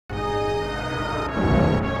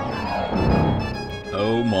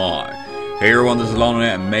my. Hey everyone, this is Lana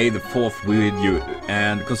and May the 4th with you.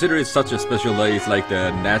 And consider it such a special day, it's like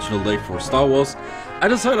the National Day for Star Wars. I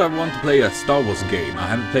decided I want to play a Star Wars game. I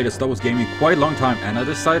haven't played a Star Wars game in quite a long time, and I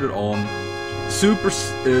decided on Star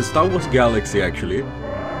Wars Galaxy actually.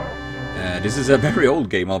 This is a very old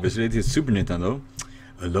game, obviously. It is Super Nintendo.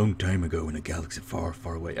 A long time ago in a galaxy far,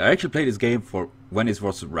 far away. I actually played this game for when it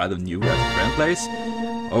was rather new as a friend plays.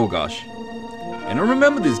 Oh gosh. And I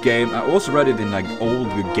remember this game. I also read it in like old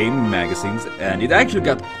gaming magazines, and it actually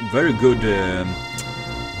got very good,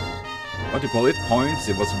 what do you call it, points.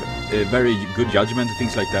 It was a very good judgment and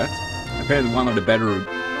things like that. Apparently one of the better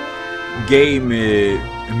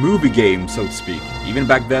movie games, so to speak. Even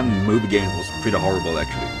back then, movie games was pretty horrible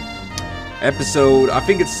actually. I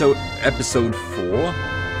think it's episode 4,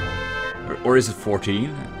 or is it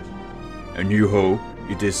 14? A New Hope.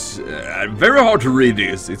 It is very hard to read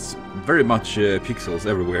this. It's very much pixels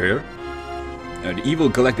everywhere here. The Evil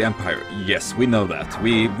Galactic Empire. Yes, we know that.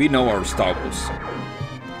 We know our Star Wars.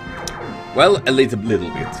 Well, a little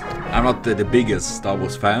bit. I'm not the biggest Star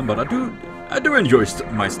Wars fan, but I do enjoy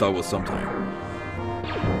my Star Wars sometime.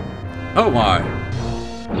 Oh my!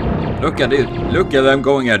 Look at it! Look at them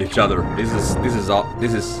going at each other. This is.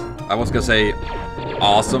 I was gonna say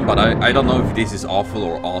awesome, but I don't know if this is awful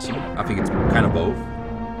or awesome. I think it's kind of both.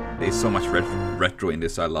 There's so much retro in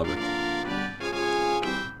this, I love it.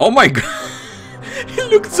 Oh my god! He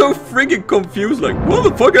looked so freaking confused, like, what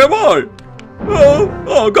the fuck am I?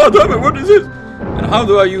 Oh god damn it, what is this? And how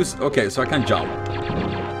do I use... Okay, so I can jump.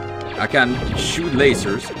 I can shoot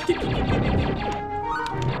lasers.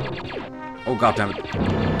 Oh god damn it.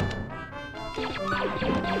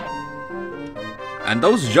 And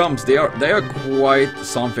those jumps, they are quite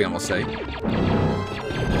something, I must say.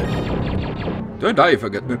 Do I die if I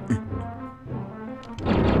get...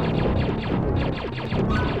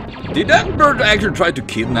 Did that bird actually try to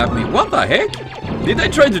kidnap me? What the heck? Did they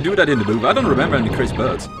try to do that in the movie? I don't remember any crazy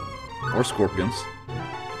birds. Or scorpions.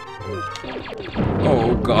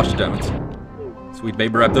 Oh gosh damn it. Sweet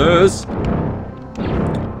baby raptors.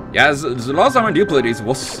 Yeah, the last time I did play this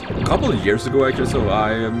was a couple of years ago actually, so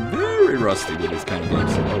I am very rusty with this kind of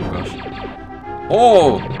games. Oh gosh.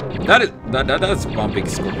 Oh! That's one big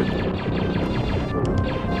scorpion.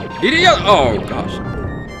 Did he? Oh gosh.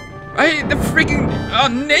 Hey, the freaking... Oh,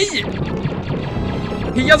 nej!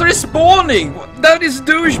 He just respawning! That is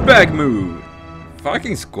douchebag move!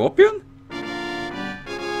 Fucking scorpion?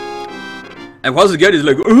 And once again he's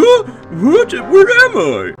like, what? Where am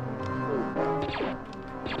I?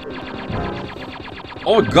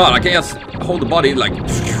 Oh god, I can just hold the body like...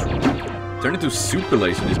 Turn into super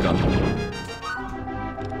laser this gun.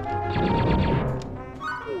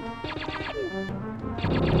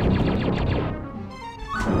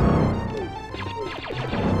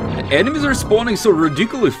 Enemies are spawning so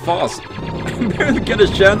ridiculously fast. I barely get a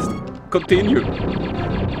chance to continue.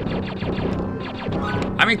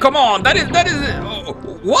 I mean, come on, that is. Oh,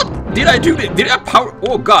 what did I do? Did I power?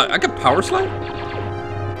 Oh god, I can power slide?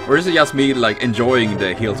 Or is it just me like enjoying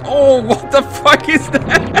the heals? Oh, what the fuck is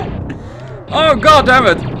that? Oh god damn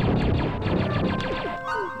it!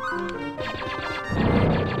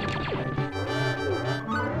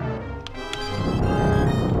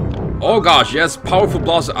 Oh gosh, yes, powerful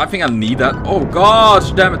blast. I think I need that. Oh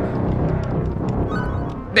gosh, damn it.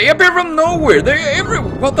 They appear from nowhere. They're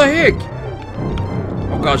everywhere. What the heck?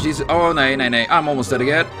 Oh gosh, these... Oh, nay. I'm almost dead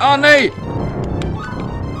again. Oh, nay.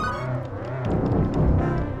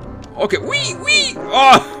 Okay, wee.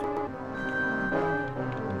 Oh.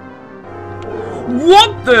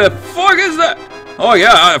 What the fuck is that? Oh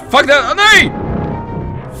yeah, fuck that. Oh, nay.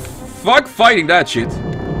 Fuck fighting that shit.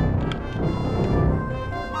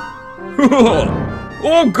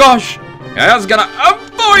 Oh gosh! I was gonna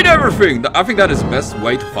avoid everything! I think that is the best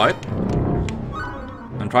way to fight.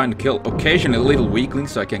 I'm trying to kill occasionally little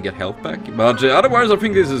weaklings so I can get health back. But otherwise I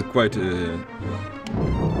think this is quite...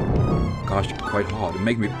 gosh, quite hard. It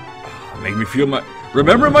make me feel my...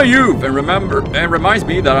 Remember my youth! And reminds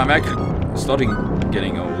me that I'm actually starting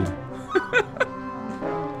getting old.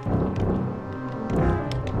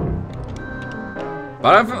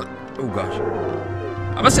 But I've... Oh gosh.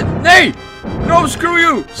 I must say, nay! No, screw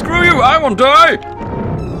you! Screw you! I won't die!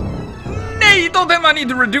 Nay, don't tell me I need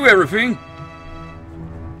to redo everything!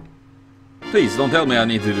 Please, don't tell me I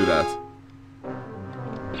need to do that.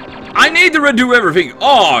 I need to redo everything!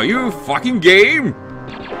 Oh, you fucking game!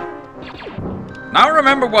 Now I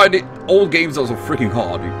remember why the old games are so freaking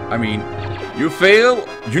hard. I mean, you fail,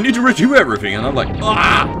 you need to redo everything, and I'm like,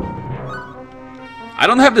 ah! I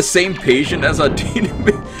don't have the same patience as I did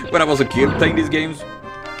when I was a kid playing these games.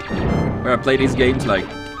 Where I play these games like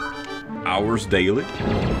hours daily.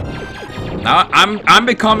 Now I'm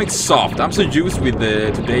becoming soft. I'm so used with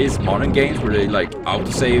today's modern games where they like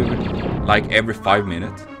autosave like every 5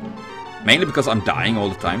 minutes. Mainly because I'm dying all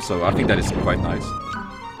the time, so I think that is quite nice.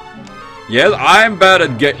 Yes, I'm bad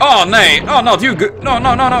at game. Oh, nay. Oh, not you. No,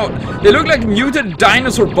 no, no, no. They look like muted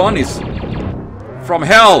dinosaur bunnies from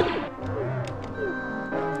hell.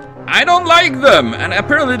 I don't like them, and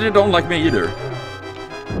apparently they don't like me either.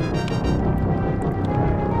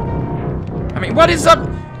 I mean, what is up?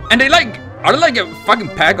 And they like, are they like a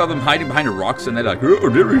fucking pack of them hiding behind the rocks, and they're like, oh,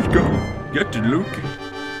 there he's going. Get to look.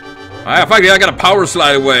 Ah, fuck it, I got a power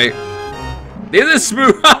slide away. This is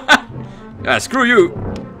smooth. Yeah, screw you.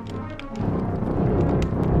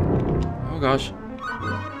 Oh gosh.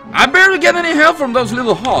 I barely get any help from those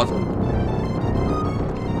little hearts.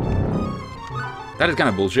 That is kind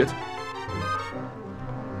of bullshit.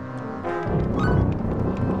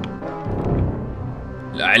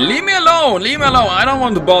 Leave me alone, leave me alone. I don't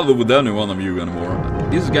want to bother with any one of you anymore.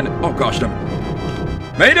 This is gonna, oh gosh, damn.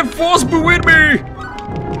 May the force be with me.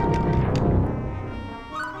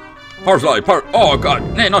 Power slide, power, oh god,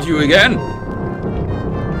 nay, not you again.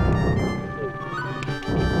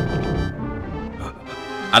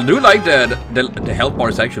 I do like the health bar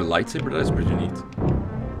is actually a lightsaber, that is pretty neat.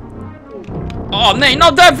 Oh, nay,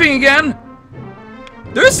 not that thing again!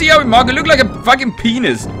 Do you see how it look like a fucking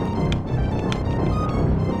penis?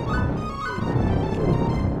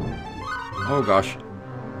 Oh gosh.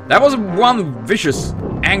 That was one vicious,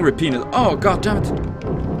 angry penis. Oh god damn it.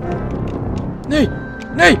 Nay,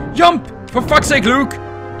 nay, jump! For fuck's sake, Luke!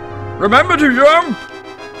 Remember to jump!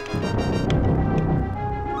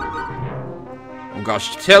 Oh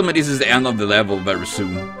gosh, tell me this is the end of the level very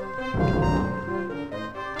soon.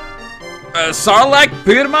 Sarlacc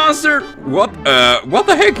Pitmonster? What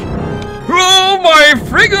the heck? Oh my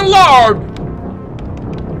freaking lord!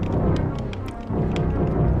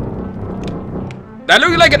 That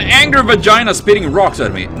looked like an angry vagina spitting rocks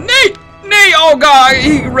at me. Nay! Nay! Oh god,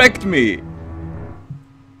 he wrecked me!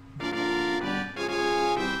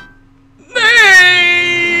 Nay!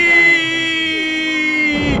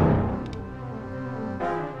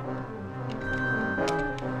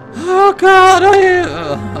 Oh god,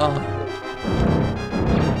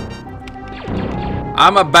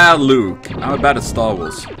 I'm a bad Luke. I'm a bad at Star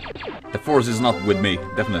Wars. The Force is not with me.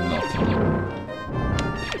 Definitely not.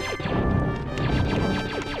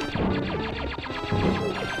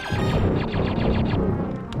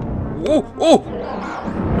 Oh, oh!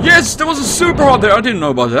 Yes, there was a super hot there. I didn't know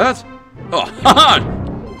about that. Oh, haha!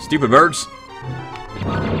 Stupid birds.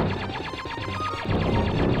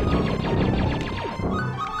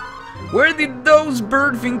 Where did those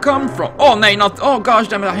bird things come from? Oh, nay, not. Oh, gosh,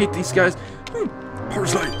 damn it! I hate these guys. Power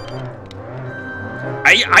slide.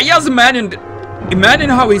 I just imagine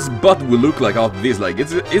how his butt will look like after this. Like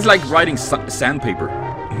it's like riding sandpaper.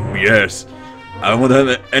 Yes, I won't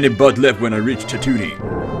have any butt left when I reach Tatooine,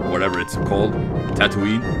 whatever it's called,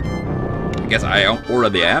 Tatooine. I guess I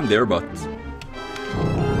already am there, but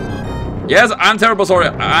yes, I'm terrible. Sorry,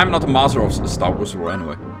 I'm not a master of Star Wars lore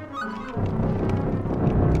anyway.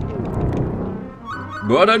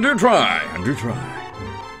 But I do try. I do try.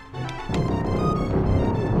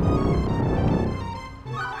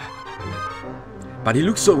 But he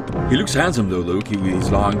looks handsome though, Luke.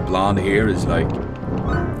 His long blonde hair is like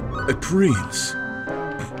a prince.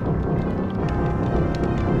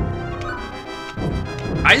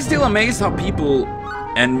 I'm still amazed how people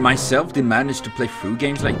and myself did manage to play through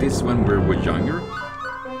games like this when we were younger.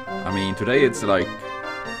 I mean, today it's like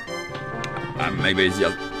maybe it's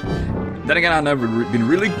just. Then again, I've never been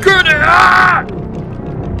really good at. Ah!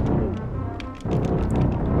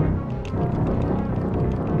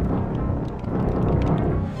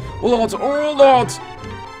 All odds, all odds!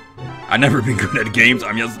 I've never been good at games,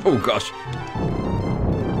 I'm just... Oh gosh.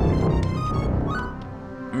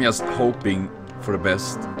 I'm just hoping for the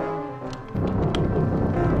best.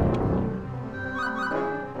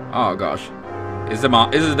 Oh gosh. Is it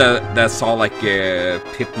the saw like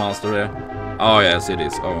pit monster there? Oh yes, it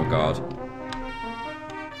is. Oh god.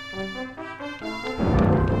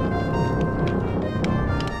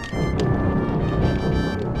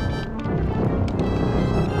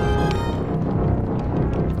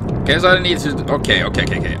 Okay, so I need to... Okay.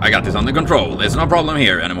 I got this under control. There's no problem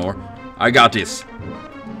here anymore. I got this.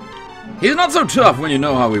 He's not so tough when you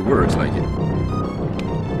know how he works, like it.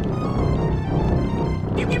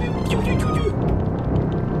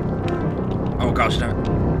 Oh gosh, damn it.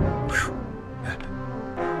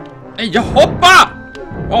 Hey, jag hoppa!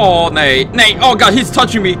 Oh, nej. Oh god, he's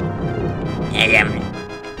touching me.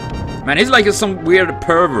 Man, he's like some weird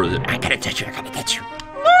pervert. I gotta touch you.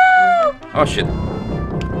 No! Oh shit.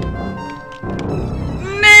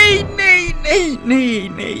 Nej, nej, nej, nej,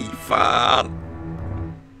 nej, fan.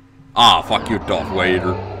 Ah, fuck you, Darth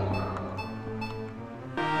Vader.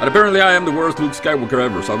 And apparently I am the worst Luke Skywalker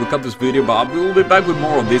ever, so I will cut this video, but I will be back with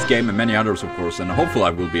more of this game and many others, of course, and hopefully I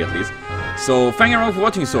will be at least. So, thank you all for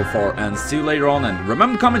watching so far, and see you later on, and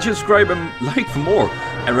remember to comment, subscribe, and like for more.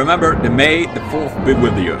 And remember, may the 4th be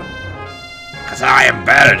with you. 'Cause I am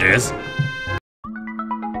bad at this.